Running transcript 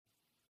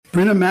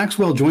Brynna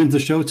Maxwell joins the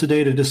show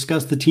today to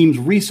discuss the team's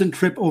recent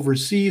trip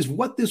overseas,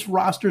 what this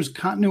roster's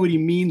continuity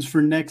means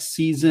for next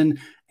season,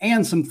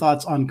 and some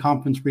thoughts on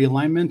conference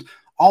realignment,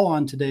 all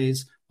on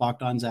today's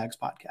Locked On Zags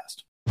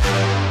podcast.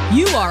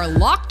 You are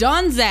Locked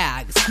On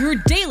Zags, your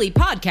daily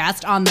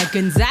podcast on the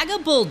Gonzaga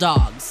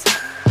Bulldogs.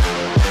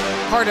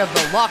 Part of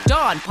the Locked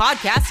On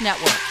Podcast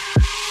Network.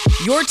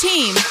 Your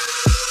team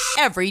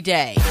every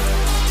day.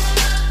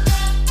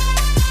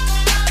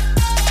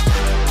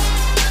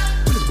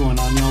 What is going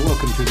on, y'all?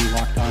 Welcome to the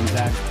Locked On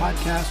Zags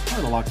podcast, part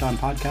of the Locked On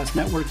Podcast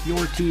Network,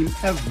 your team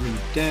every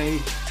day.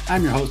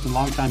 I'm your host and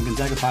longtime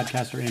Gonzaga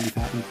podcaster, Andy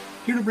Patton,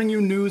 here to bring you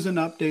news and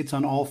updates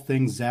on all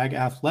things Zag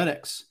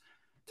athletics.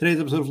 Today's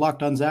episode of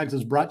Locked On Zags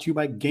is brought to you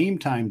by Game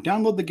Time.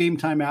 Download the Game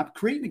Time app,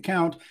 create an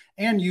account,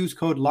 and use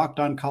code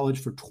LOCKEDONCollege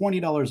for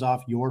 $20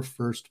 off your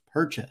first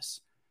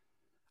purchase.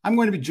 I'm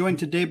going to be joined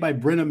today by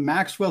Brynna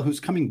Maxwell, who's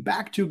coming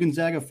back to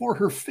Gonzaga for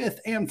her fifth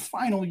and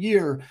final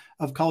year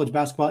of college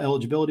basketball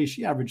eligibility.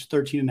 She averaged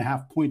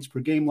 13.5 points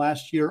per game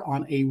last year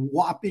on a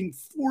whopping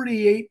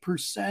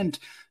 48%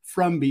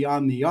 from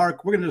beyond the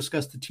arc. We're going to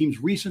discuss the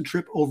team's recent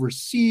trip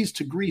overseas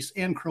to Greece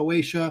and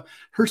Croatia,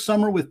 her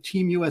summer with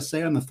Team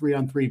USA on the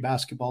 3-on-3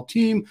 basketball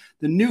team,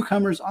 the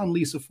newcomers on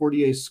Lisa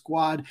Fortier's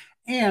squad,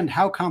 and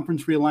how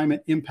conference realignment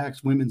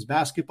impacts women's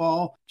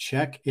basketball.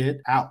 Check it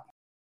out.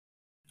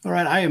 All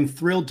right, I am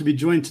thrilled to be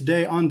joined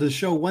today on the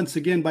show once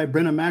again by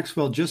Brynna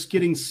Maxwell, just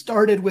getting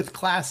started with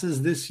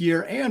classes this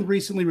year and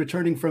recently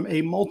returning from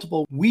a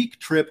multiple-week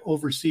trip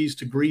overseas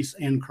to Greece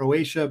and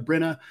Croatia.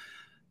 Brynna,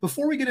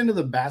 before we get into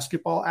the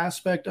basketball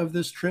aspect of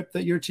this trip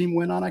that your team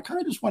went on, I kind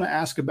of just want to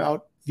ask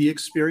about the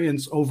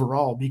experience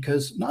overall,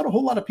 because not a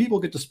whole lot of people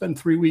get to spend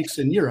 3 weeks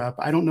in Europe.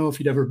 I don't know if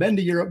you'd ever been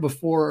to Europe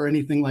before or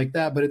anything like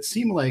that, but it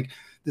seemed like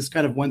this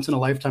kind of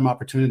once-in-a-lifetime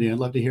opportunity. I'd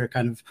love to hear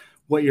kind of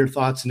what your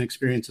thoughts and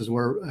experiences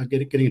were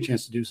getting a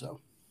chance to do so.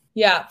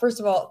 Yeah,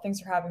 first of all, thanks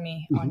for having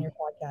me on your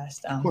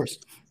podcast. Of course.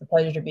 It's a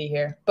pleasure to be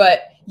here.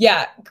 But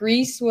yeah,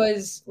 Greece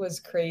was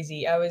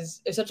crazy.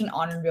 It's such an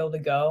honor to be able to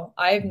go.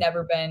 I've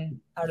never been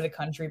out of the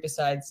country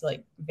besides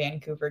like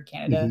Vancouver,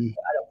 Canada.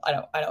 I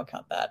don't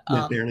count that.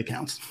 That barely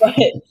counts. But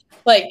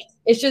like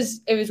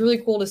it was really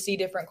cool to see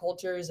different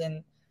cultures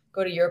and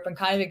go to Europe and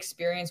kind of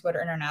experience what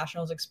our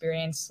internationals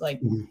experience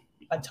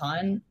a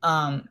ton.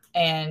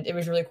 And it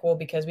was really cool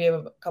because we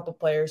have a couple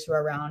players who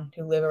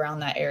live around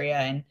that area,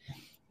 and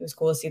it was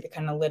cool to see that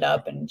kind of lit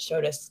up and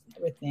showed us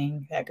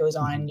everything that goes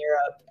on in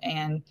Europe.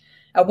 And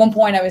at one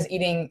point I was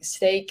eating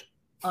steak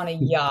on a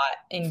yacht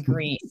in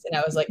Greece, and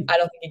I was like, I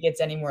don't think it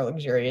gets any more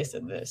luxurious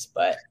than this,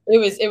 but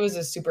it was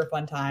a super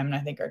fun time, and I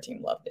think our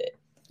team loved it.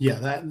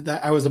 Yeah,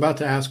 that I was about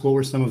to ask what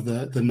were some of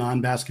the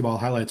non-basketball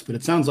highlights, but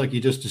it sounds like you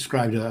just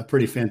described a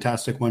pretty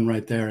fantastic one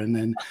right there. And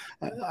then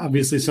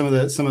obviously some of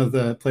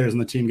the players on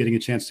the team getting a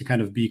chance to kind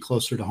of be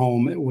closer to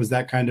home. Was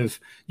that kind of,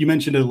 you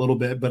mentioned it a little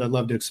bit, but I'd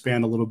love to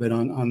expand a little bit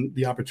on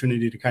the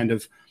opportunity to kind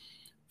of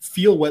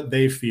feel what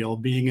they feel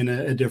being in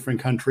a different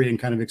country and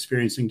kind of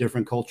experiencing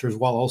different cultures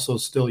while also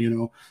still,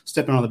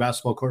 stepping on the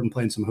basketball court and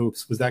playing some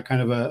hoops. Was that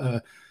kind of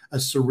a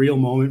surreal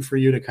moment for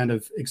you to kind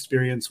of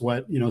experience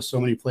what, so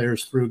many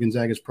players through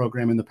Gonzaga's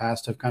program in the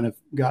past have kind of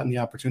gotten the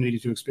opportunity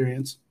to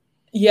experience?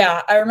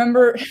 Yeah, I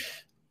remember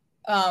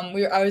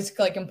I was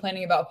like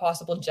complaining about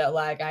possible jet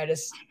lag. I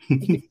just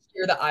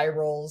hear the eye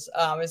rolls.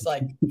 I was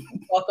like,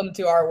 welcome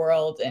to our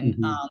world. And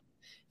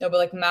but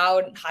like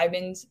Maud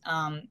Hybens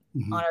on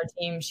our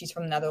team, she's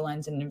from the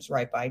Netherlands, and it was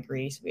right by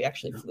Greece. We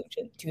actually flew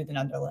to the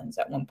Netherlands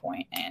at one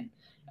point, and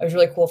it was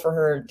really cool for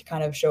her to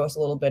kind of show us a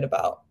little bit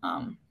about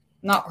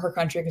not her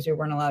country, because we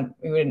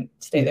wouldn't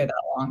stay there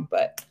that long,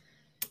 but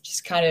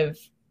just kind of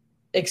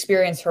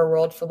experience her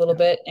world for a little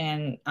bit,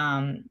 and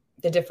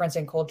the difference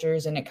in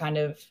cultures. And it kind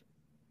of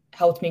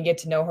helped me get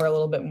to know her a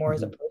little bit more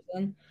as a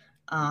person.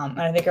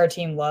 And I think our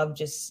team loved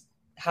just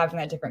having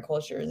that different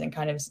cultures and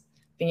kind of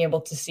being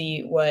able to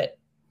see what,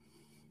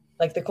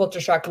 like, the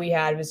culture shock we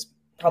had was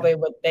probably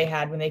what they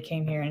had when they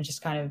came here, and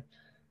just kind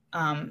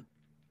of,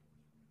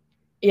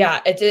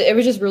 it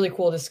was just really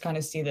cool to kind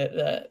of see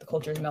the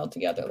cultures meld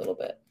together a little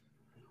bit.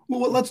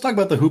 Well, let's talk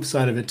about the hoop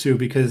side of it too,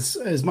 because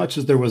as much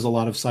as there was a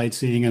lot of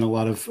sightseeing and a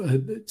lot of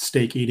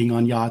steak eating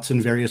on yachts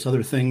and various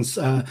other things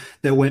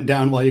that went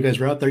down while you guys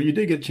were out there, you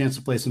did get a chance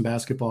to play some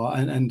basketball.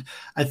 And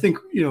I think,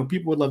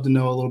 people would love to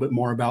know a little bit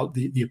more about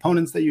the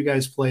opponents that you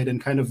guys played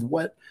and kind of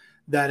what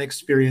that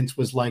experience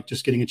was like,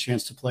 just getting a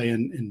chance to play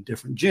in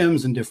different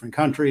gyms in different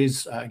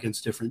countries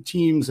against different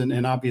teams.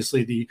 And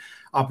obviously the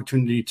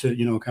opportunity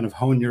to, kind of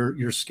hone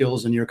your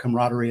skills and your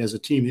camaraderie as a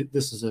team.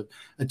 This is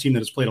a team that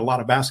has played a lot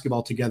of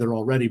basketball together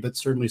already, but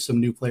certainly some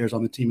new players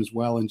on the team as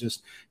well. And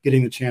just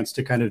getting the chance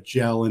to kind of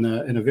gel in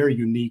a very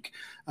unique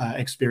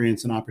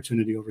experience and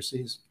opportunity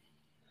overseas.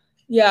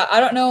 Yeah. I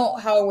don't know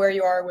how aware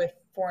you are with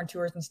foreign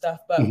tours and stuff,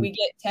 but we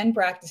get 10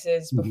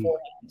 practices beforehand.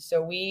 So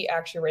we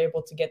actually were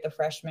able to get the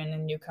freshmen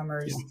and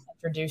newcomers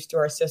introduced to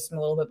our system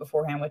a little bit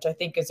beforehand, which I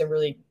think is a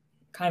really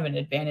kind of an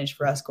advantage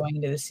for us going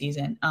into the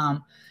season.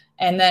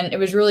 And then it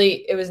was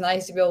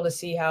nice to be able to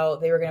see how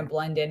they were going to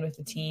blend in with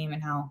the team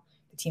and how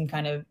the team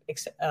kind of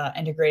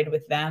integrated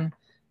with them.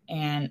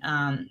 and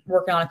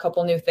working on a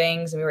couple new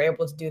things. And we were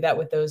able to do that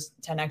with those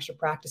 10 extra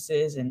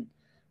practices. And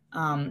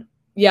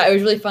yeah, it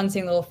was really fun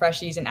seeing the little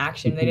freshies in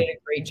action. They did a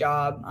great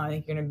job. I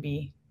think you're going to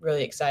be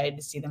really excited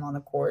to see them on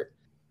the court.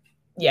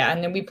 Yeah,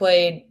 and then we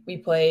played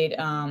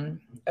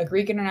a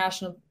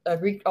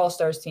Greek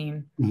All-Stars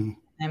team,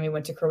 and we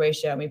went to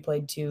Croatia and we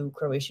played 2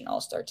 Croatian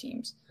All-Star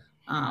teams.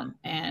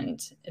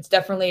 And it's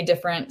definitely a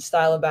different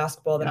style of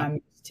basketball than I'm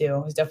used to.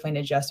 It was definitely an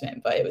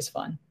adjustment, but it was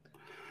fun.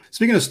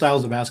 Speaking of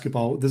styles of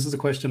basketball, this is a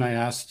question I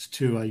asked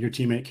to your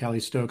teammate Callie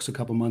Stokes a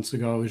couple months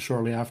ago,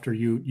 shortly after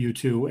you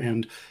two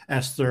and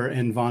Esther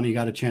and Vonnie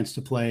got a chance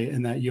to play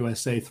in that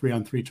USA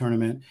 3-on-3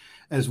 tournament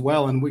as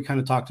well. And we kind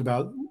of talked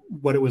about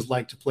what it was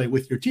like to play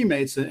with your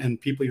teammates and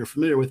people you're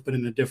familiar with, but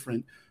in a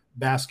different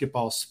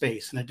basketball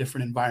space, in a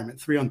different environment.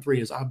 3-on-3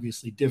 is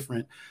obviously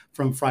different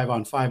from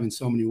 5-on-5 in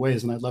so many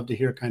ways. And I'd love to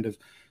hear kind of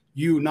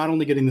you not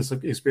only getting this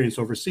experience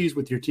overseas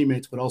with your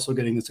teammates, but also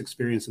getting this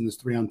experience in this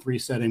 3-on-3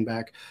 setting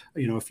back,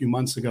 a few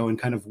months ago, and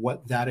kind of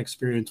what that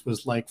experience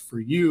was like for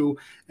you,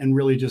 and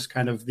really just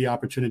kind of the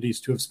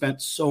opportunities to have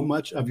spent so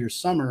much of your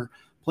summer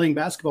playing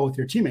basketball with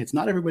your teammates.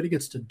 Not everybody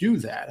gets to do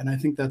that. And I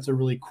think that's a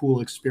really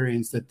cool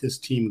experience that this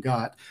team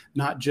got,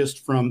 not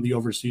just from the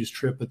overseas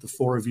trip, but the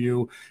 4 of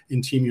you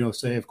in Team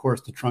USA, of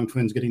course, the Trunk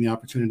Twins getting the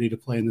opportunity to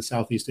play in the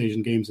Southeast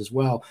Asian Games as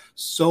well.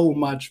 So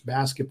much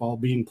basketball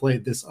being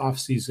played this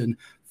offseason,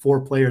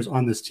 4 players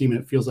on this team. And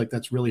it feels like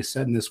that's really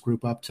setting this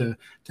group up to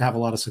have a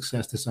lot of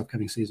success this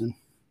upcoming season.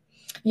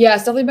 Yeah,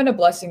 it's definitely been a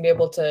blessing to be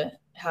able to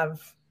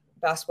have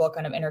basketball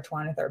kind of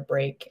intertwined with our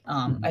break.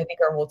 I think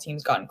our whole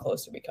team's gotten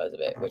closer because of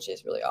it, which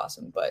is really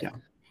awesome. But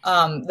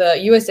the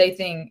USA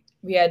thing,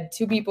 we had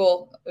 2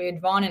 people. We had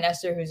Vaughn and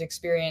Esther, who's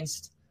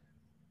experienced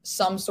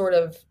some sort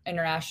of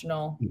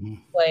international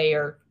play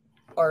or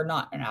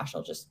not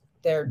international, just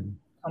their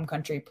home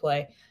country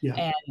play.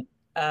 Yeah.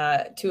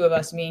 And 2 of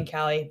us, me and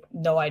Callie,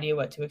 no idea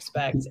what to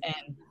expect.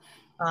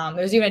 And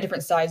there's even a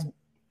different size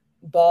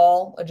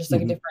ball, or just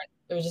like it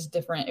was just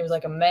different. It was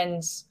like a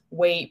men's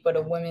weight, but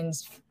a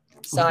women's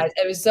size.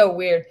 It was so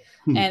weird.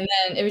 And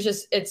then it was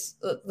just,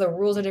 the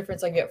rules are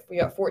different. It's like you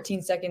got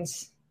 14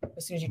 seconds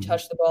as soon as you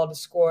touch the ball to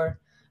score.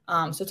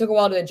 So it took a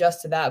while to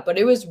adjust to that, but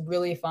it was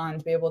really fun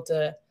to be able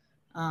to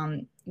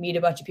meet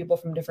a bunch of people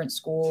from different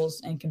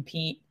schools and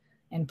compete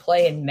and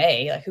play in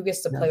May. Like, who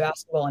gets to play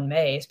basketball in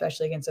May,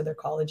 especially against other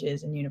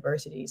colleges and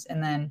universities?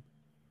 And then,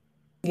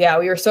 we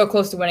were so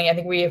close to winning. I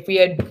think we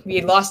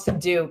had lost to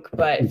Duke,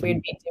 but if we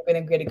had beat Duke, I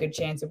think we had a good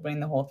chance of winning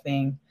the whole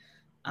thing.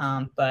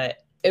 But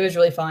it was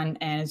really fun,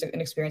 and it's an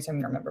experience I'm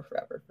going to remember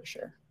forever, for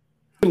sure.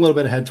 A little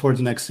bit ahead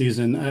towards next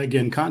season.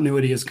 Again,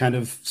 continuity is kind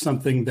of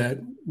something that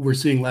we're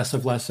seeing less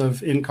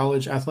of in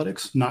college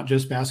athletics, not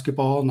just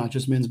basketball, not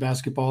just men's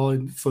basketball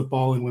and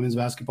football and women's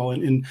basketball,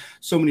 and in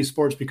so many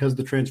sports because of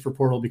the transfer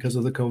portal, because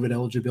of the COVID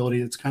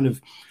eligibility. It's kind of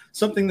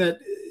something that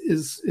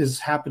is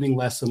happening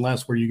less and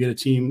less, where you get a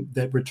team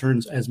that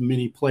returns as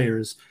many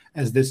players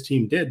as this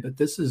team did. But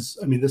this is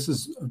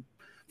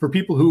for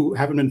people who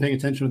haven't been paying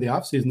attention to the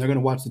offseason, they're going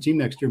to watch the team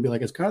next year and be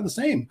like, it's kind of the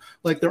same.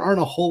 Like, there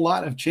aren't a whole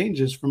lot of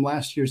changes from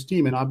last year's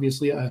team. And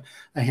obviously a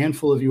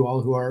handful of you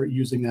all who are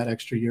using that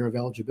extra year of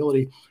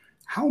eligibility.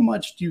 How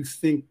much do you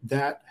think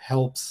that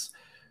helps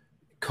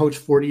Coach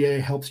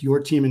Fortier, helps your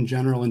team in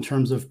general in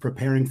terms of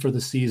preparing for the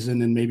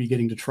season and maybe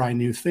getting to try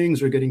new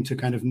things, or getting to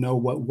kind of know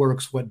what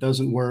works, what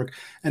doesn't work?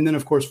 And then,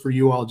 of course, for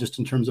you all, just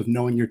in terms of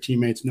knowing your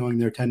teammates, knowing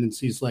their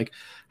tendencies, like,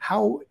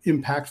 how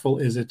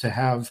impactful is it to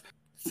have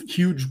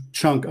huge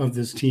chunk of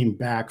this team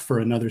back for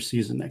another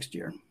season next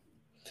year?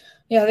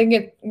 Yeah, I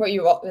think what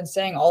you've been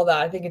saying, all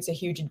that, I think it's a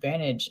huge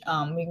advantage.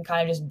 We can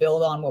kind of just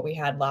build on what we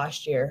had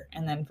last year.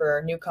 And then for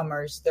our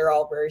newcomers, they're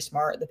all very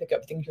smart. They pick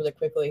up things really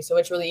quickly. So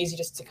it's really easy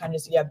just to kind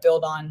of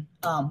build on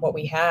what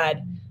we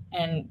had.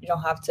 And you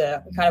don't have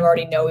to, we kind of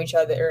already know each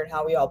other and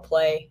how we all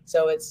play.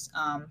 So it's,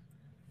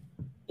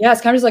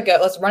 it's kind of just like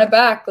let's run it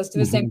back. Let's do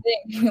the same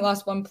thing. We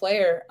lost 1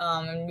 player.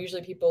 And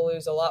usually people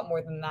lose a lot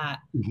more than that.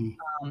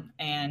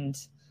 And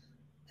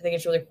I think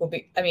it's really cool.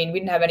 We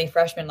didn't have any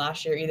freshmen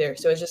last year either.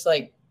 So it's just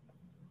like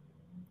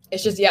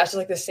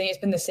the same. It's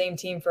been the same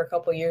team for a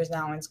couple of years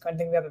now. And I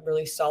think we have a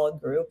really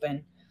solid group.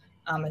 And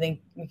I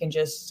think we can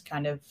just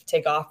kind of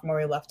take off from where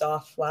we left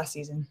off last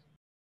season.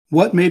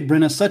 What made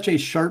Brynna such a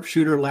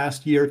sharpshooter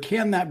last year?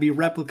 Can that be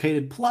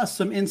replicated? Plus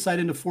some insight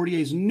into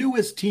Fortier's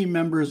newest team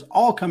members,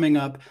 all coming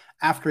up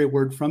after a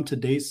word from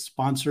today's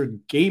sponsor,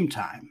 Game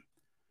Time.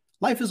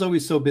 Life is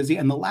always so busy,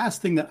 and the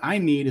last thing that I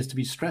need is to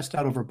be stressed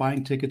out over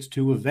buying tickets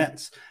to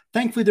events.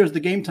 Thankfully, there's the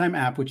Game Time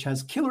app, which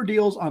has killer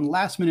deals on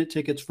last-minute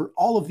tickets for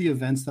all of the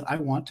events that I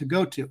want to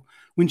go to.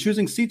 When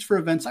choosing seats for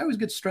events, I always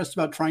get stressed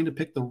about trying to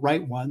pick the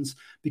right ones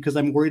because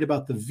I'm worried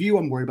about the view,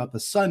 I'm worried about the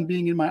sun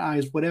being in my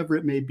eyes, whatever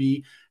it may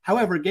be.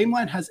 However,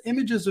 Gameline has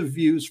images of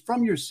views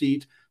from your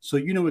seat, so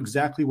you know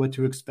exactly what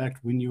to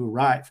expect when you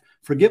arrive.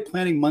 Forget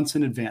planning months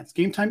in advance.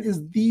 Game Time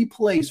is the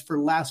place for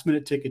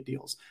last-minute ticket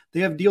deals.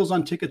 They have deals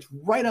on tickets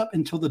right up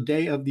until the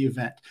day of the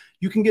event.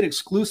 You can get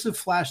exclusive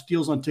flash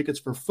deals on tickets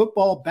for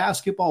football,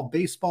 basketball,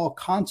 baseball,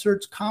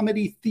 concerts,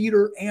 comedy,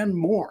 theater, and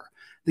more.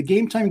 The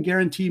game time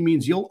guarantee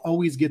means you'll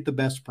always get the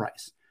best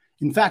price.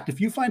 In fact, if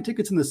you find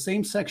tickets in the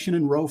same section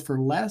and row for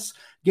less,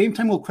 Game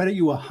Time will credit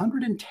you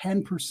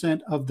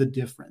 110% of the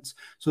difference.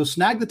 So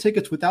snag the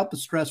tickets without the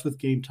stress with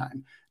Game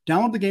Time.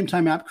 Download the Game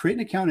Time app, create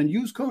an account, and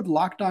use code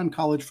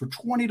LOCKEDONCollege for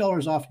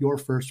 $20 off your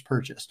first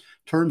purchase.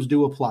 Terms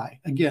do apply.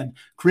 Again,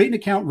 create an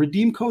account,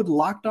 redeem code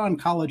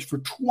LOCKEDONCollege for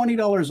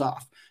 $20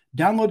 off.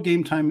 Download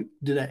Game Time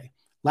today.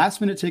 Last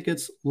minute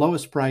tickets,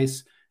 lowest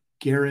price,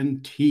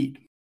 guaranteed.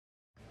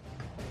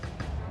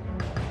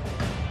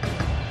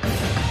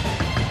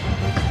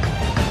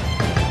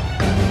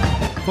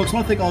 Folks, I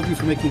want to thank all of you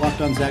for making Locked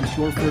On Zags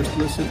your first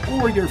listen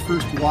or your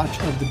first watch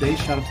of the day.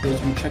 Shout out to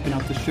those of you checking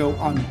out the show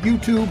on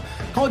YouTube.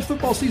 College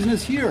football season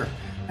is here,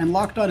 and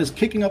Locked On is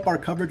kicking up our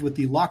coverage with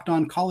the Locked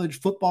On College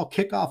Football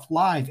Kickoff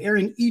Live,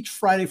 airing each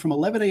Friday from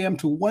 11 a.m.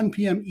 to 1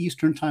 p.m.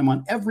 Eastern Time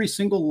on every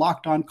single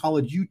Locked On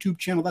College YouTube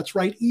channel. That's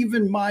right,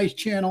 even my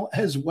channel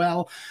as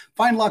well.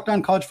 Find Locked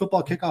On College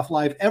Football Kickoff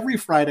Live every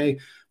Friday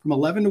from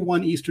 11 to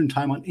 1 Eastern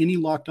Time on any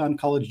Locked On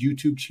College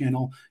YouTube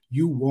channel.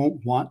 You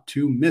won't want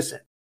to miss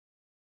it.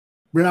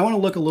 Brynna, I want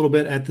to look a little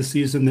bit at the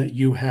season that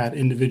you had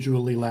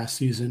individually last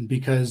season,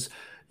 because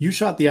you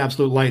shot the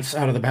absolute lights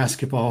out of the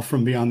basketball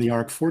from beyond the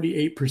arc,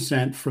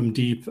 48% from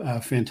deep,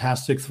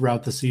 fantastic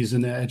throughout the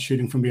season at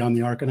shooting from beyond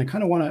the arc. And I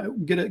kind of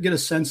want to get a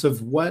sense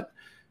of what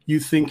you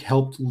think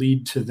helped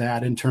lead to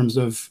that in terms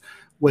of,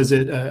 was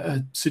it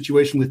a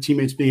situation with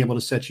teammates being able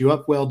to set you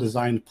up well,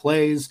 designed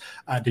plays?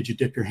 Did you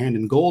dip your hand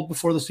in gold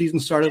before the season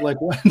started? Like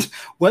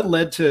what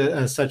led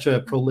to such a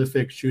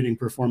prolific shooting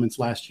performance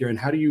last year? And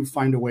how do you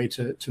find a way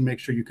to make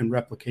sure you can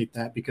replicate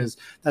that? Because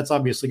that's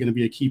obviously going to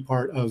be a key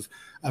part of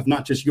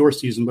not just your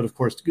season, but of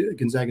course,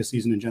 Gonzaga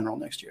season in general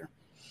next year.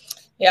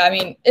 Yeah, I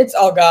mean, it's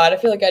all God. I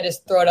feel like I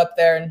just throw it up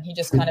there and he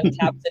just kind of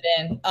taps it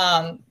in.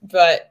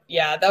 But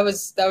yeah, that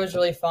was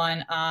really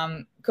fun.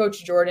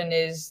 Coach Jordan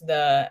is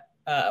the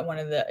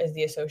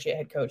associate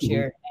head coach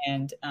here,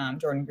 and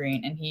Jordan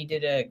Green, and he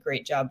did a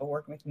great job of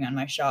working with me on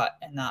my shot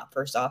in that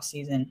first off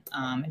season,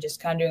 and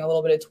just kind of doing a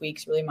little bit of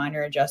tweaks, really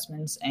minor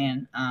adjustments.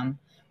 And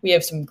we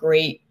have some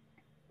great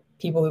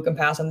people who can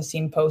pass on the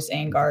seam, posts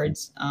and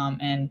guards.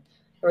 And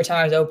every time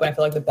I was open, I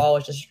feel like the ball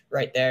was just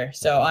right there.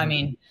 So I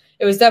mean,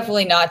 it was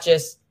definitely not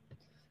just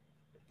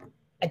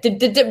I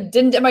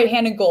didn't dip my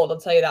hand in gold. I'll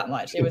tell you that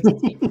much. It was a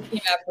team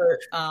effort,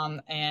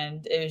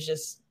 and it was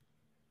just,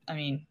 I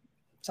mean,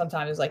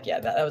 sometimes it's like, yeah,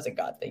 that was a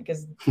God thing,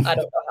 because I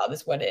don't know how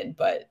this went in,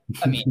 but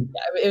I mean,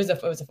 yeah, it was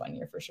a fun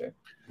year for sure.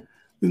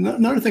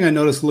 Another thing I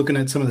noticed looking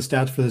at some of the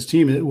stats for this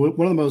team, one of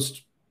the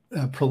most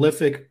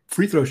prolific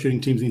free throw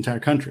shooting teams in the entire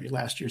country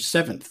last year,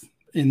 7th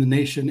in the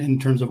nation in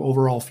terms of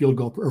overall field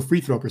goal or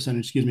free throw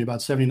percentage, about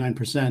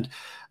 79%.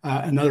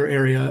 Another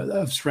area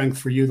of strength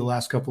for you the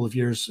last couple of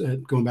years,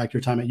 going back to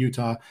your time at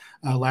Utah,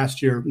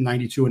 last year,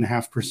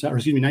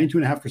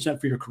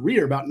 92.5% for your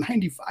career, about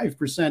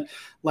 95%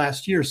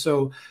 last year.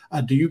 So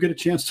do you get a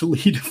chance to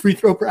lead free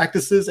throw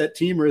practices at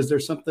team, or is there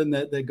something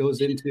that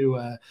goes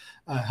into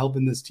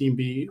helping this team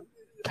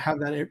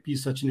have that be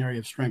such an area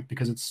of strength,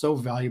 because it's so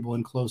valuable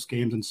in close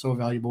games and so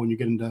valuable when you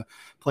get into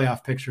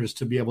playoff pictures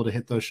to be able to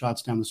hit those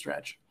shots down the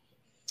stretch?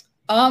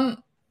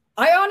 I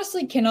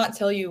honestly cannot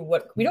tell you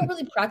we don't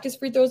really practice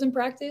free throws in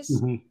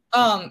practice.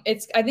 Mm-hmm.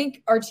 I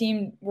think our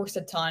team works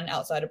a ton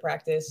outside of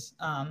practice.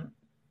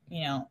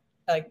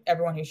 Like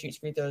everyone who shoots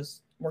free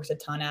throws works a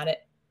ton at it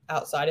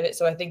outside of it.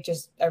 So I think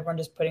just everyone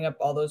just putting up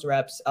all those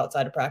reps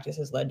outside of practice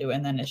has led to it.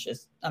 And then it's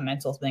just a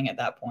mental thing at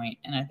that point.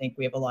 And I think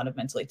we have a lot of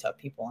mentally tough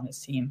people on this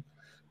team.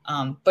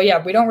 But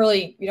yeah, we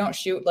don't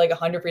shoot like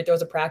 100 free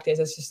throws of practice.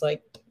 It's just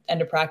like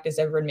end of practice,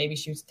 everyone maybe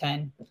shoots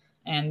 10,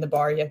 and the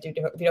bar, if you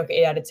don't get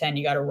 8 out of 10,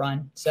 you got to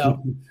run.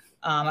 So,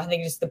 I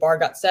think just the bar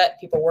got set,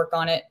 people work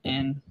on it,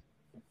 and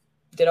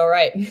did all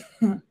right.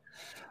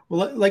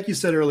 Well, like you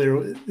said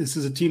earlier, this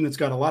is a team that's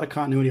got a lot of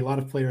continuity, a lot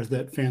of players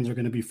that fans are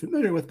going to be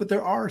familiar with, but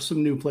there are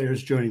some new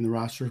players joining the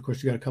roster. Of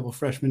course, you got a couple of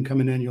freshmen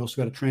coming in. You also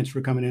got a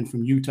transfer coming in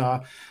from Utah.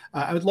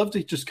 I would love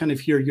to just kind of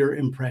hear your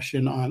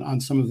impression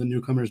on some of the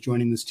newcomers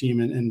joining this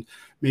team, and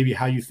maybe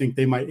how you think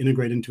they might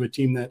integrate into a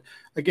team that,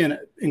 again,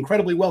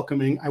 incredibly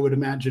welcoming, I would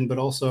imagine, but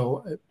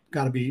also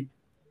got to be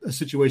a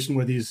situation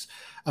where these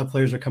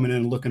players are coming in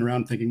and looking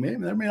around thinking,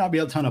 maybe there may not be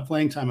a ton of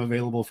playing time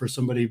available for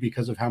somebody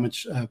because of how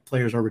much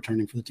players are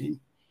returning for the team.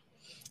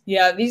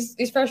 Yeah, these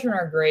freshmen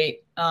are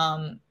great.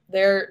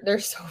 They're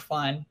so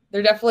fun.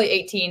 They're definitely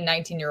 18,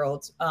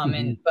 19-year-olds.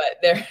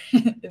 But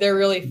they're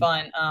really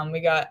fun.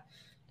 We got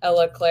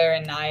Ella, Claire,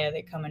 and Naya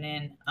that coming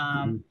in.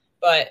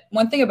 But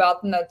one thing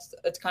about them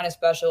that's kind of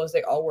special is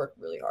they all work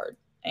really hard.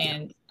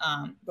 And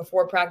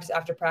before practice,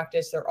 after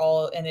practice, they're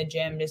all in the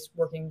gym just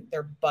working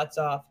their butts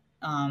off.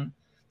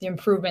 The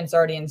improvement's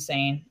already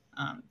insane.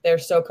 They're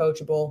so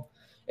coachable.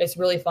 It's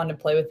really fun to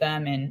play with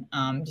them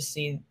and just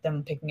see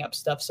them picking up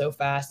stuff so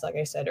fast, like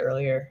I said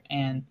earlier.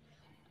 And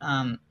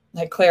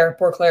like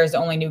poor Claire is the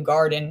only new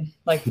guard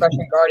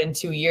freshman guard in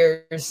 2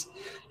 years.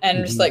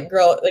 And just like,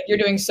 girl, like you're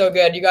doing so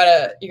good. You got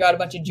a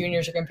bunch of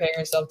juniors you're comparing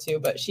yourself to,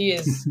 but she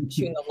is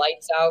shooting the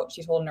lights out.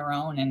 She's holding her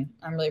own, and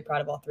I'm really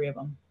proud of all three of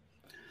them.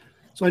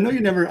 So I know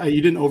you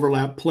didn't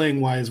overlap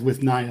playing wise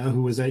with Naya,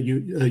 who was at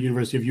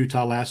University of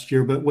Utah last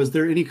year, but was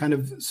there any kind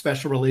of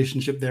special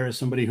relationship there as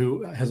somebody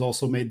who has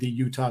also made the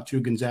Utah to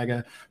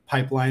Gonzaga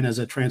pipeline as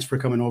a transfer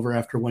coming over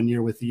after 1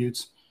 year with the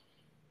Utes?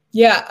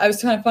 Yeah, I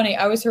was kind of funny.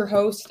 I was her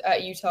host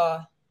at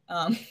Utah,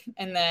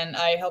 and then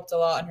I helped a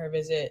lot on her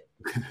visit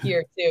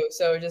here too.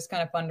 So it was just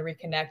kind of fun to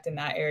reconnect in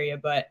that area.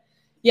 But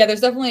yeah,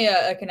 there's definitely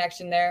a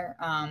connection there.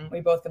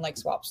 We both can like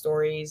swap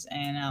stories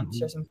and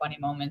share some funny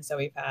moments that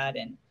we've had.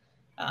 And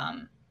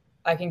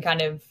I can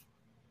kind of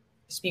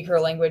speak her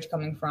language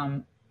coming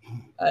from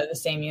the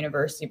same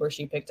university where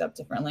she picked up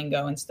different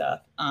lingo and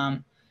stuff.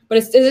 But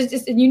it's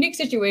just a unique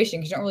situation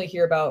because you don't really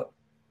hear about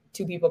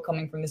two people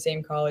coming from the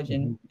same college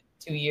in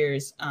 2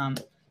 years.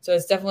 So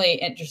it's definitely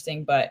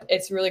interesting, but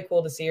it's really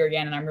cool to see her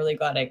again. And I'm really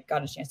glad I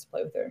got a chance to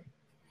play with her.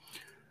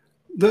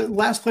 The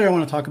last player I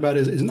want to talk about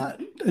is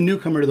not a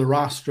newcomer to the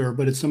roster,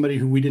 but it's somebody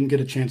who we didn't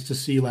get a chance to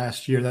see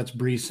last year. That's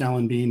Bree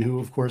Salenbean, who,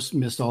 of course,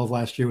 missed all of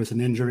last year with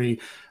an injury,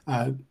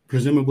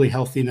 presumably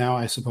healthy now.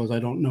 I suppose I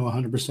don't know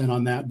 100%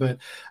 on that, but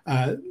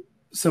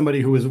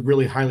somebody who was a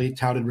really highly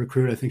touted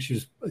recruit.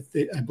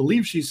 I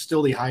believe she's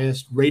still the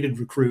highest rated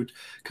recruit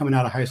coming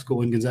out of high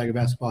school in Gonzaga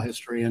basketball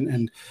history.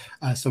 And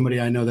somebody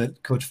I know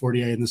that Coach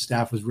Fortier and the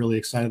staff was really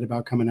excited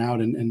about coming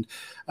out and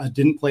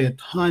didn't play a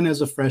ton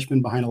as a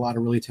freshman behind a lot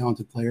of really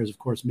talented players, of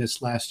course,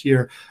 missed last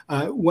year.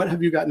 What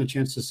have you gotten a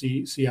chance to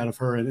see out of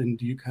her? And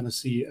do you kind of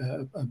see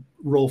a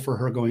role for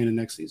her going into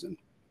next season?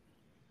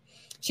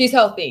 She's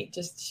healthy.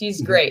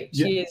 She's great.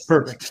 Yeah,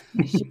 perfect.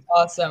 She's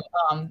awesome.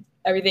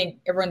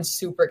 Everyone's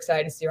super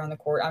excited to see her on the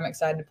court. I'm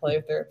excited to play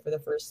with her for the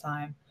first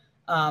time.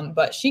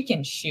 But she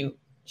can shoot.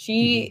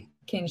 She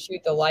can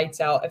shoot the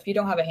lights out. If you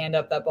don't have a hand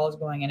up, that ball's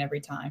going in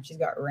every time. She's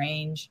got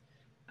range.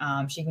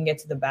 She can get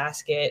to the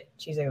basket.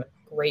 She's a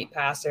great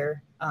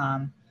passer.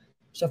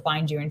 She'll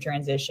find you in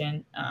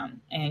transition.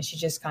 And she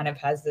just kind of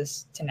has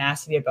this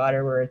tenacity about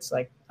her where it's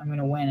like, I'm going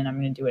to win and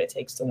I'm going to do what it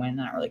takes to win.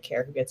 I don't really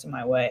care who gets in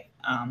my way.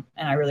 And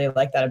I really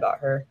like that about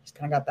her. She's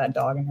kind of got that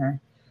dog in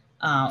her.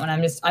 And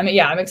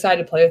I'm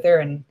excited to play with her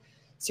and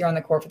see her on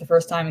the court for the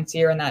first time and see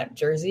her in that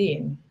jersey.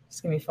 And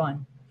it's going to be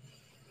fun.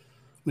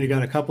 We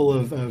got a couple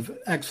of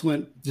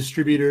excellent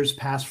distributors,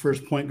 pass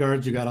first point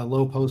guards. You got a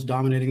low post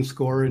dominating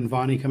scorer in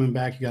Vonnie coming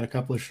back. You got a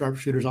couple of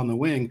sharpshooters on the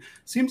wing.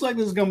 Seems like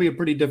this is going to be a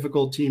pretty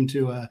difficult team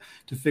to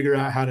figure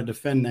out how to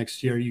defend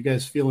next year. You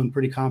guys feeling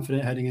pretty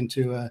confident heading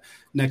into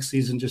next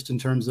season, just in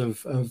terms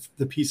of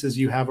the pieces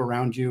you have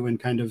around you and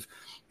kind of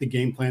the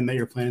game plan that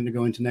you're planning to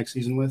go into next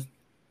season with?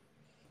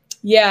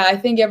 Yeah, I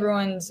think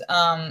everyone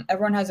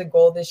has a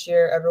goal this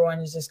year. Everyone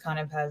is just kind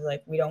of has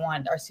like, we don't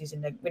want to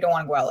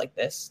go out like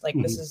this. Like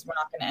we're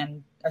not going to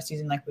end our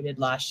season like we did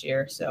last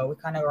year. So we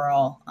kind of are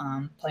all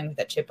playing with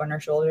that chip on our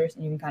shoulders,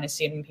 and you can kind of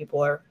see it when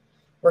people are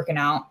working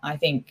out. I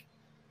think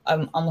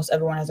almost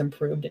everyone has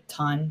improved a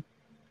ton.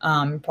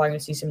 You're probably going to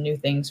see some new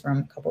things from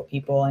a couple of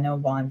people. I know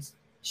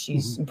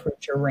she's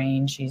improved her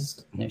range.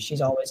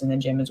 She's always in the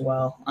gym as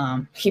well.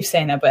 I keep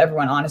saying that, but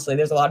everyone, honestly,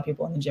 there's a lot of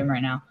people in the gym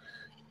right now.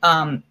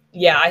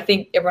 Yeah, I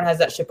think everyone has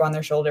that chip on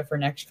their shoulder for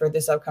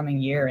this upcoming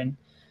year. And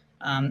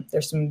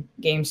there's some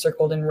games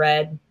circled in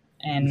red,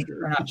 and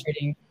we're not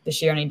treating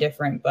this year any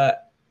different,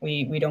 but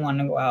we don't want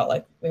to go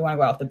out we want to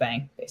go out with a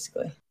bang,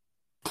 basically.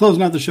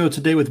 Closing out the show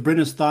today with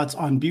Brynna's thoughts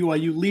on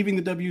BYU leaving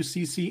the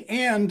WCC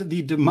and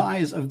the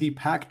demise of the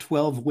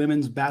Pac-12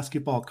 Women's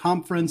Basketball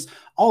Conference.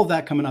 All of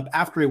that coming up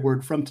after a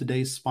word from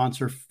today's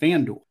sponsor,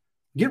 FanDuel.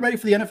 Get ready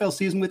for the NFL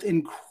season with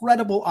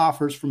incredible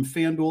offers from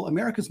FanDuel,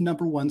 America's #1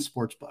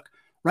 sportsbook.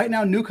 Right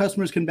now, new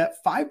customers can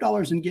bet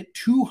 $5 and get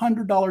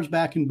 $200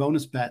 back in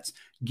bonus bets,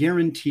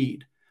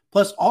 guaranteed.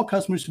 Plus, all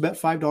customers who bet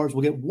 $5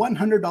 will get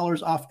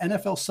 $100 off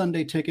NFL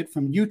Sunday Ticket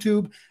from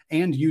YouTube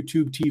and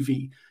YouTube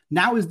TV.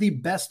 Now is the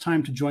best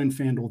time to join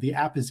FanDuel. The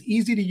app is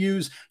easy to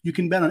use. You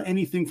can bet on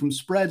anything from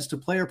spreads to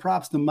player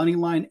props, the money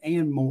line,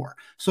 and more.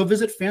 So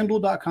visit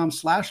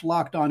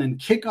FanDuel.com/lockedon and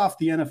kick off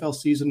the NFL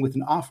season with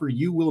an offer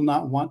you will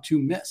not want to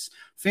miss.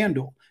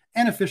 FanDuel,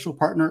 an official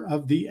partner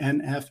of the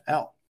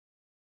NFL.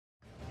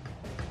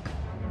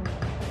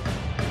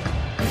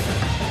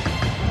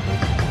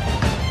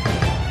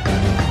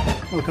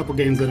 Well, a couple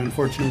games that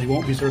unfortunately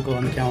won't be circled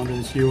on the calendar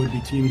this year would be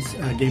games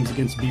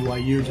against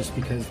BYU, just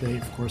because they,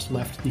 of course,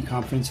 left the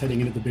conference heading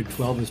into the Big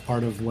 12 as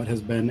part of what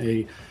has been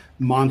a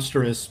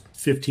monstrous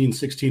 15,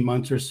 16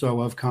 months or so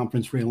of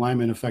conference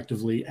realignment,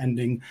 effectively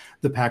ending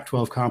the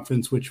Pac-12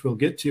 conference, which we'll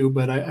get to.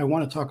 But I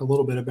want to talk a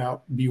little bit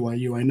about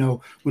BYU. I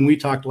know when we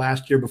talked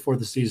last year before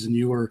the season,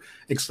 you were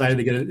excited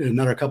to get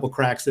another couple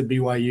cracks at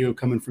BYU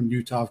coming from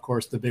Utah, of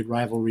course, the big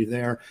rivalry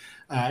there.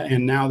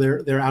 And now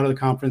they're out of the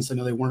conference. I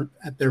know they weren't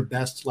at their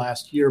best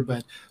last year,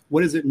 but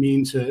what does it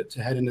mean to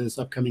head into this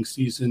upcoming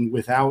season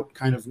without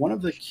kind of one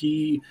of the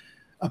key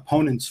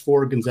opponents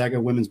for Gonzaga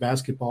women's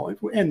basketball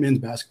and men's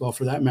basketball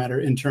for that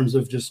matter, in terms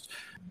of just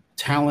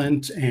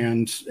talent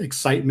and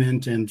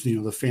excitement, and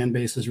the fan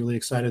base is really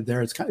excited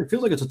there. It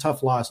feels like it's a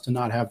tough loss to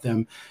not have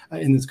them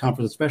in this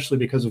conference, especially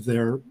because of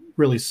their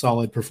really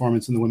solid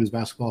performance in the women's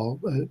basketball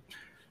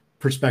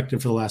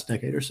perspective for the last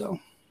decade or so.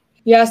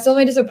 Yeah, still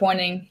very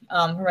disappointing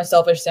from a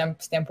selfish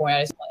standpoint.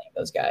 I just want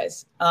those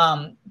guys.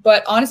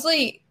 But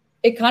honestly,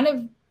 it kind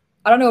of,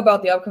 I don't know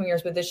about the upcoming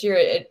years, but this year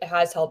it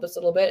has helped us a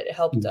little bit. It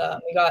helped.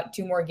 We got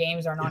 2 more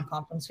games on our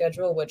non-conference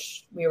schedule,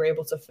 which we were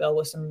able to fill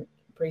with some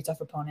pretty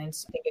tough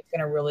opponents. I think it's going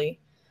to really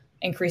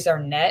increase our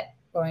net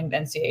going to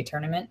NCAA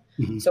tournament.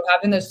 So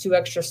having those 2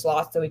 extra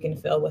slots that we can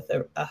fill with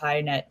a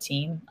high net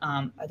team,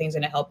 I think is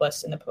going to help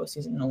us in the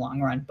postseason in the long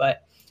run.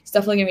 But it's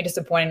definitely going to be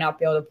disappointing not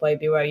be able to play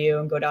BYU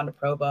and go down to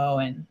Provo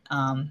and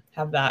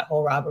have that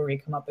whole rivalry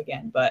come up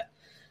again. But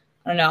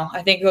I don't know.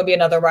 I think there'll be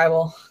another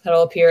rival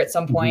that'll appear at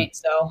some point.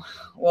 So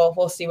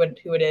we'll see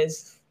who it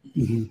is.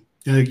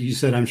 Like you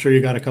said, I'm sure you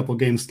got a couple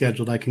games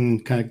scheduled. I can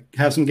kind of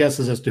have some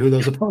guesses as to who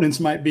those opponents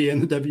might be in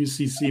the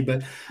WCC,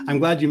 but I'm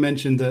glad you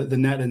mentioned the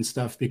net and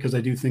stuff, because I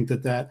do think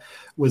that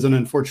was an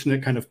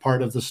unfortunate kind of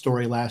part of the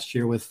story last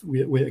year with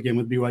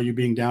BYU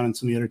being down and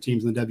some of the other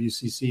teams in the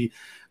WCC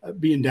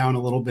being down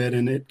a little bit,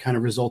 and it kind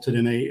of resulted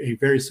in a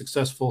very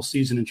successful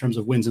season in terms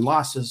of wins and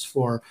losses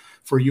for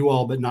you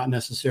all, but not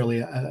necessarily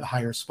a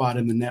higher spot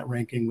in the net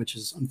ranking, which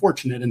is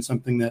unfortunate and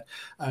something that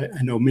I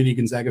know many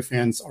Gonzaga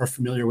fans are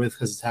familiar with,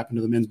 because it's happened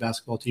to the men's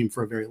basketball team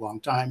for a very long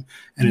time,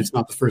 and it's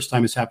not the first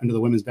time it's happened to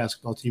the women's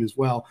basketball team as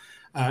well.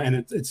 And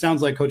it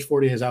sounds like Coach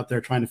Fortier is out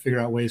there trying to figure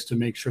out ways to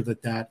make sure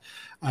that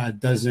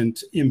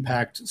doesn't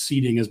impact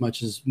seeding as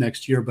much as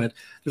next year. But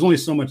there's only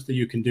so much that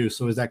you can do.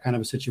 So is that kind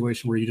of a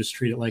situation where you just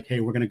treat it like, hey,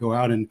 we're going to go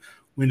out and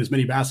win as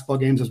many basketball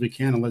games as we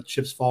can and let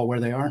chips fall where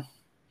they are?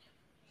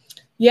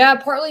 Yeah,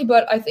 partly.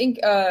 But I think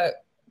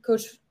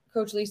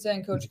Coach Lisa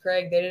and Coach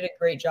Craig, they did a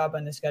great job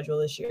on the schedule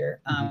this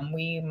year.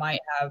 We might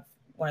have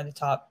one of the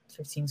top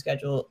 15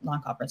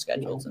 non-conference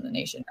schedules in the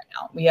nation right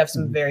now. We have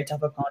some very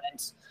tough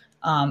opponents.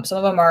 Some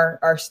of them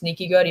are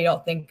sneaky good. You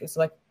don't think it's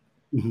like,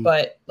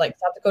 but like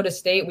South Dakota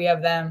State, we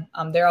have them.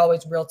 They're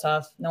always real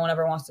tough. No one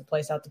ever wants to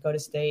play South Dakota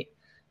State.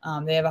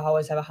 They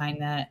always have a high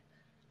net.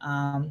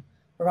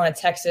 We're going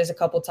to Texas a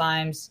couple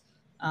times.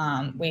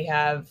 We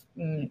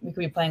could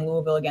be playing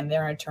Louisville again.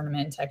 They're in a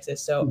tournament in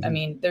Texas. So, I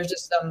mean, there's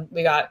just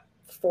we got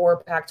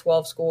 4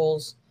 Pac-12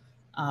 schools.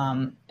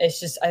 It's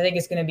just, I think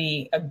it's going to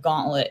be a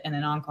gauntlet in the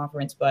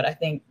non-conference, but I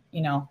think,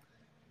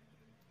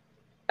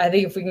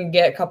 if we can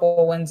get a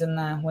couple of wins in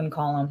the win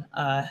column,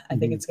 I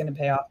think it's going to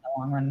pay off in the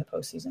long run in the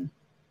postseason.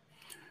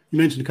 You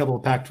mentioned a couple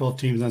of Pac-12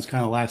 teams. And that's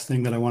kind of the last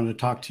thing that I wanted to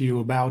talk to you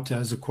about,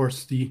 as of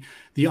course the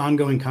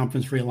ongoing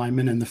conference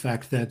realignment and the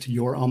fact that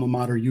your alma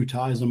mater,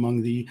 Utah, is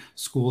among the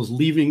schools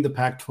leaving the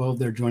Pac-12.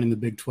 They're joining the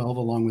Big 12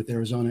 along with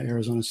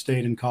Arizona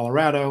State, and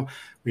Colorado.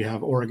 We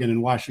have Oregon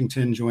and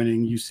Washington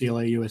joining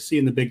UCLA, USC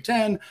in the Big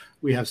 10.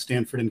 We have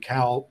Stanford and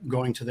Cal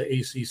going to the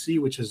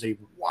ACC, which is a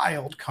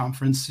wild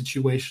conference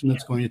situation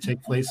that's going to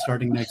take place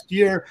starting next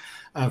year.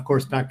 Of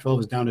course,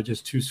 Pac-12 is down to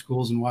just 2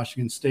 schools in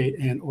Washington State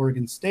and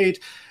Oregon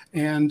State.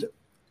 And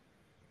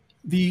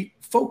the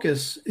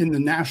focus in the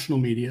national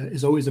media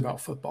is always about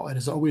football. It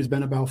has always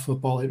been about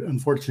football. It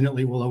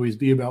unfortunately will always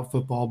be about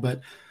football,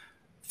 but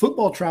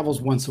football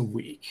travels once a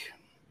week.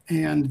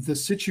 And the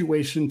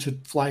situation to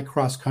fly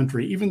cross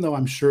country, even though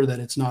I'm sure that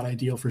it's not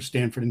ideal for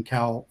Stanford and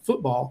Cal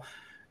football,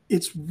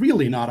 it's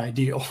really not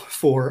ideal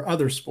for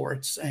other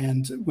sports,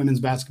 and women's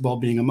basketball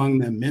being among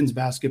them, men's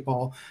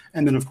basketball.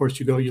 And then of course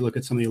you look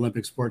at some of the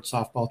Olympic sports,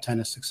 softball,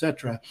 tennis,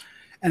 etc.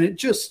 And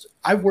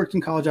I've worked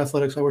in college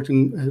athletics. I worked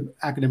in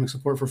academic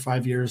support for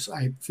 5 years.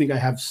 I think I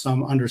have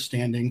some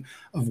understanding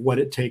of what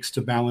it takes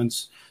to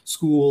balance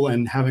school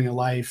and having a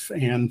life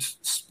and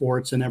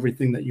sports and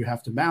everything that you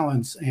have to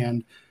balance.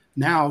 And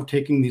now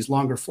taking these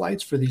longer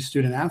flights for these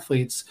student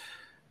athletes,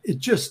 it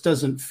just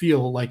doesn't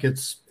feel like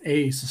it's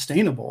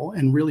sustainable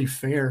and really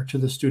fair to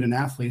the student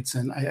athletes.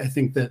 And I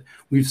think that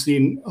we've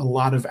seen a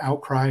lot of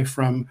outcry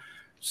from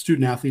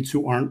student athletes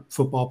who aren't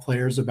football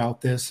players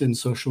about this in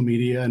social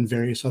media and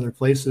various other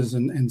places.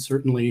 And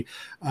certainly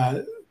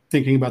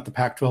thinking about the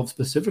Pac-12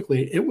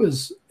 specifically, it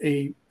was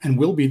and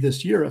will be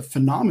this year, a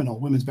phenomenal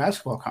women's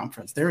basketball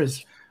conference. There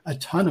is a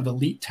ton of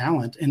elite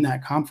talent in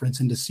that conference.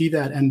 And to see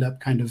that end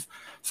up kind of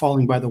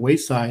falling by the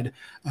wayside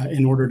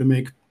in order to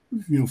make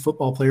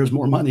football players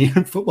more money,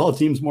 football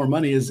teams more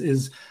money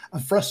is a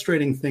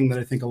frustrating thing that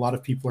I think a lot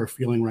of people are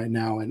feeling right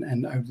now.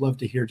 And I'd love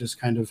to hear just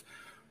kind of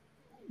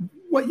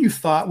what you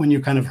thought when you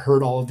kind of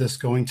heard all of this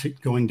going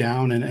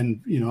down,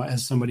 and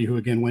as somebody who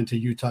again went to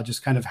Utah,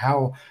 just kind of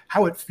how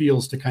it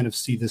feels to kind of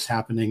see this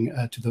happening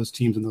to those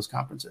teams and those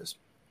conferences.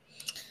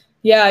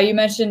 Yeah, you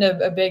mentioned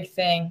a big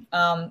thing.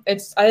 I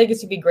think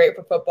it's gonna be great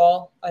for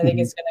football. I think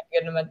it's gonna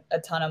give them a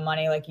ton of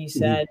money, like you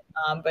said.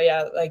 But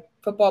yeah, like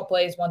football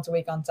plays once a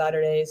week on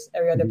Saturdays.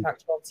 Every other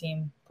Pac-12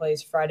 team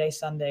plays Friday,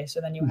 Sunday. So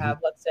then you have,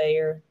 let's say,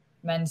 your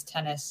men's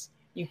tennis.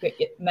 You could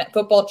get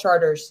football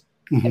charters.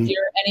 If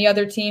you're any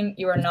other team,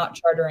 you are not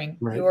chartering.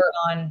 Right.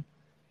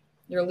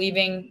 You're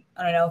leaving,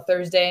 I don't know,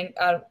 Thursday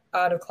out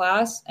of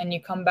class, and you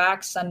come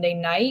back Sunday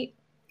night.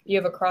 You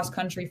have a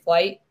cross-country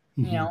flight,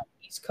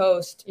 East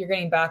Coast. You're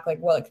getting back like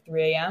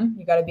 3 a.m.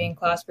 You got to be in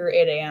class for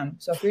 8 a.m.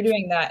 So if you're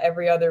doing that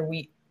every other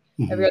week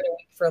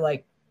for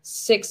like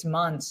 6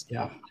 months,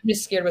 I'm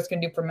just scared what's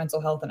going to do for mental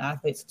health and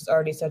athletes. It's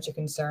already such a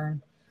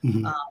concern.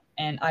 Mm-hmm.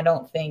 And I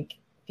don't think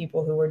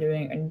people who were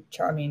doing,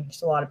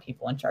 there's a lot of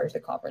people in charge of the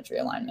conference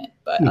realignment,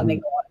 but I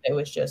think a lot of it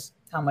was just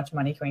how much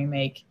money can we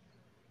make?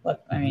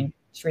 Look,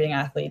 treating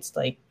athletes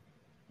like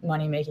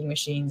money-making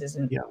machines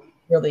isn't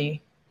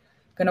really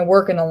going to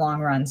work in the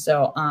long run.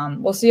 So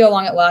we'll see how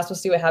long it lasts. We'll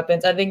see what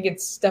happens. I think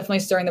it's definitely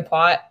stirring the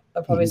pot.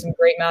 Probably some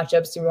great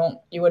matchups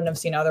you wouldn't have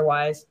seen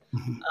otherwise.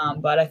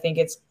 But I think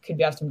could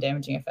have some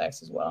damaging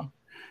effects as well.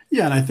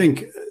 Yeah, and I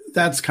think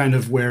that's kind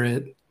of where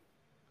it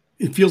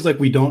feels like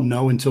we don't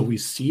know until we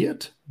see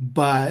it.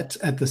 But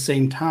at the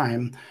same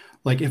time,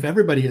 like if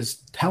everybody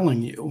is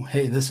telling you,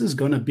 hey, this is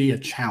going to be a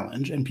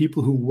challenge, and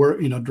people who work,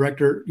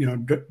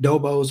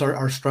 Dobos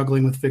are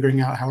struggling with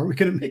figuring out how are we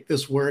going to make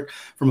this work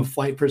from a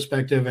flight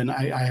perspective. And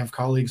I have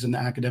colleagues in the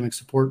academic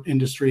support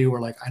industry who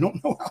are like, I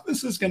don't know how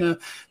this is going to,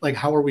 like,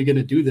 how are we going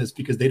to do this?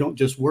 Because they don't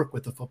just work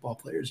with the football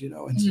players,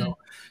 And so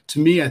to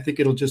me, I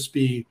think it'll just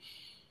be,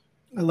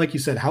 like you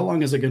said, how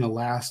long is it going to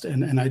last?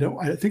 And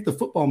I think the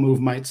football move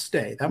might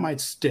stay. That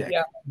might stick.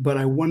 But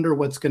I wonder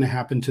what's going to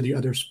happen to the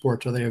other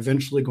sports. Are they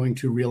eventually going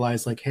to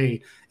realize, like,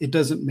 hey, it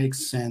doesn't make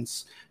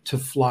sense to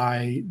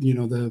fly,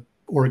 the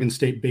Oregon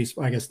State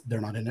baseball, I guess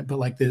they're not in it, but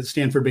like the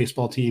Stanford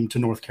baseball team to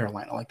North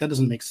Carolina, like that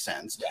doesn't make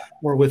sense.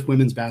 Or with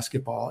women's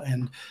basketball.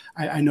 And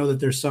I know that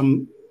there's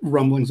some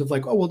rumblings of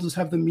like, oh, we'll just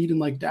have them meet in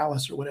like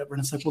Dallas or whatever.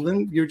 And it's like, well,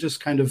 then you're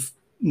just kind of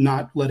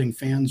not letting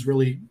fans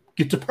really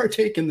get to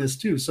partake in this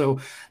too. So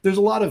there's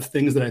a lot of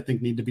things that I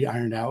think need to be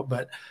ironed out,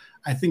 but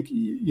I think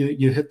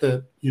you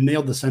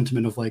nailed the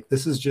sentiment of like,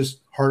 this is just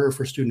harder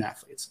for student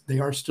athletes. They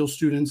are still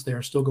students. They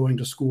are still going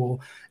to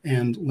school,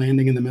 and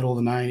landing in the middle of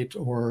the night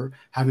or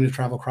having to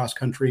travel cross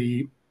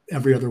country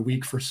every other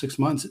week for 6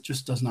 months. It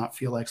just does not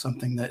feel like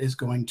something that is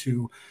going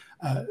to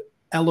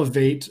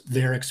elevate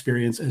their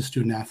experience as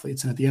student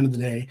athletes. And at the end of the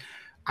day,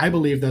 I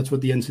believe that's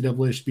what the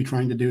NCAA should be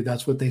trying to do.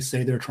 That's what they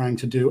say they're trying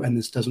to do. And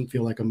this doesn't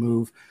feel like a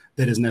move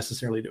that is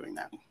necessarily doing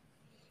that.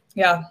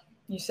 Yeah,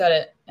 you said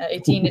it.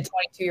 18 to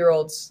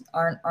 22-year-olds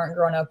aren't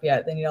grown up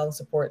yet. They need all the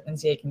support the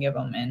NCAA can give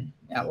them. And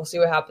yeah, we'll see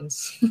what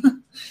happens.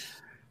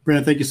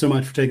 Brynna, thank you so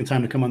much for taking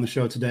time to come on the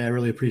show today. I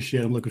really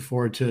appreciate it. I'm looking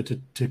forward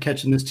to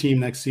catching this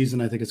team next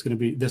season. I think it's going to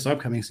be this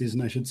upcoming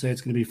season, I should say.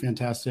 It's going to be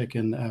fantastic.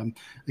 And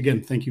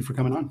again, thank you for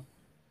coming on.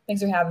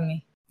 Thanks for having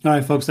me. All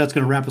right, folks, that's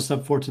going to wrap us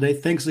up for today.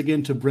 Thanks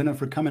again to Brynna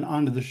for coming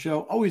onto the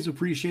show. Always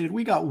appreciated.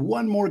 We got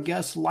one more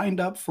guest lined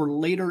up for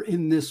later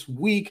in this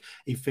week.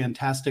 A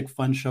fantastic,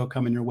 fun show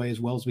coming your way as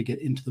well as we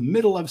get into the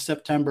middle of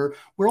September.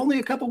 We're only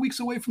a couple weeks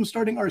away from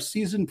starting our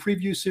season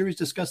preview series,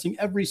 discussing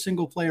every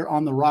single player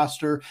on the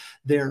roster,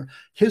 their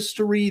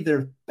history,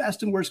 their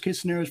best and worst case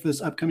scenarios for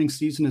this upcoming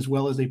season, as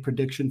well as a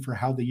prediction for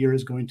how the year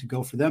is going to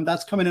go for them.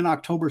 That's coming in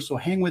October, so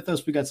hang with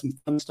us. We got some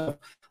fun stuff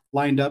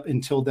lined up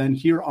until then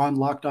here on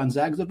Locked On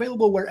Zags,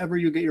 available wherever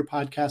you get your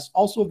podcasts,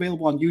 also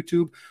available on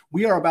YouTube.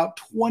 We are about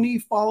 20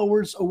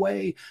 followers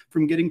away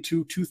from getting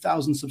to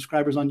 2,000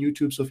 subscribers on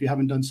YouTube. So if you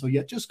haven't done so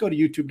yet, just go to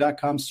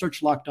youtube.com,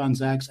 search Locked On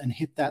Zags, and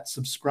hit that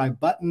subscribe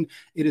button.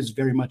 It is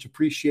very much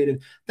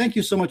appreciated. Thank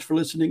you so much for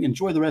listening.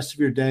 Enjoy the rest of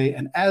your day.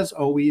 And as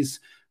always,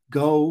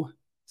 go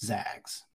Zags.